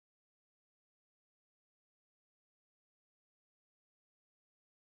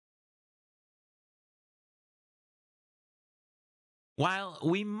While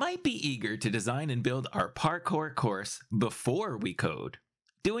we might be eager to design and build our parkour course before we code,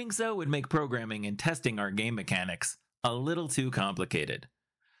 doing so would make programming and testing our game mechanics a little too complicated.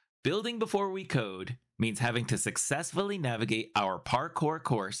 Building before we code means having to successfully navigate our parkour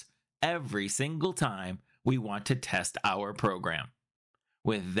course every single time we want to test our program.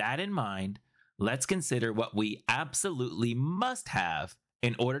 With that in mind, let's consider what we absolutely must have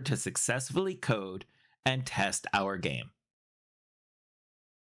in order to successfully code and test our game.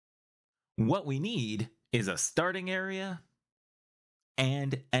 What we need is a starting area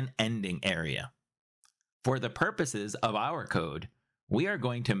and an ending area. For the purposes of our code, we are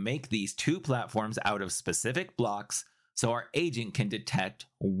going to make these two platforms out of specific blocks so our agent can detect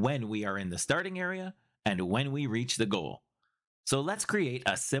when we are in the starting area and when we reach the goal. So let's create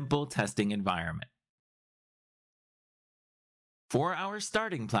a simple testing environment. For our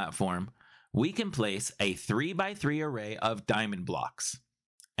starting platform, we can place a 3x3 array of diamond blocks.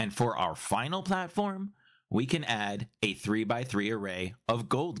 And for our final platform, we can add a 3x3 array of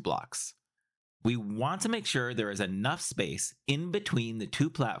gold blocks. We want to make sure there is enough space in between the two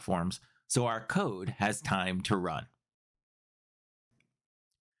platforms so our code has time to run.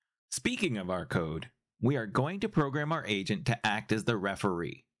 Speaking of our code, we are going to program our agent to act as the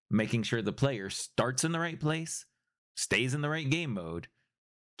referee, making sure the player starts in the right place, stays in the right game mode,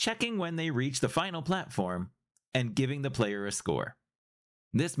 checking when they reach the final platform, and giving the player a score.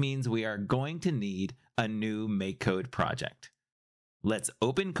 This means we are going to need a new MakeCode project. Let's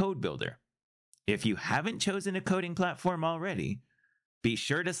open Code Builder. If you haven't chosen a coding platform already, be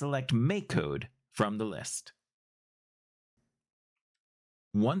sure to select MakeCode from the list.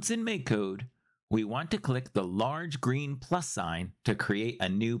 Once in MakeCode, we want to click the large green plus sign to create a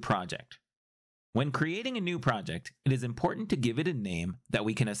new project. When creating a new project, it is important to give it a name that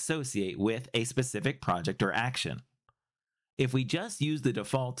we can associate with a specific project or action. If we just use the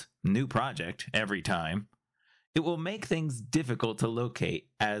default new project every time, it will make things difficult to locate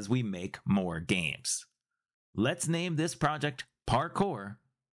as we make more games. Let's name this project Parkour,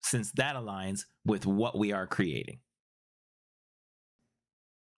 since that aligns with what we are creating.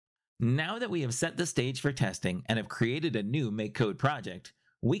 Now that we have set the stage for testing and have created a new MakeCode project,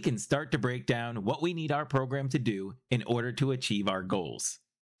 we can start to break down what we need our program to do in order to achieve our goals.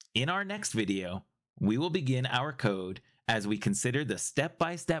 In our next video, we will begin our code as we consider the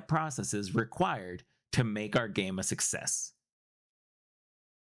step-by-step processes required to make our game a success.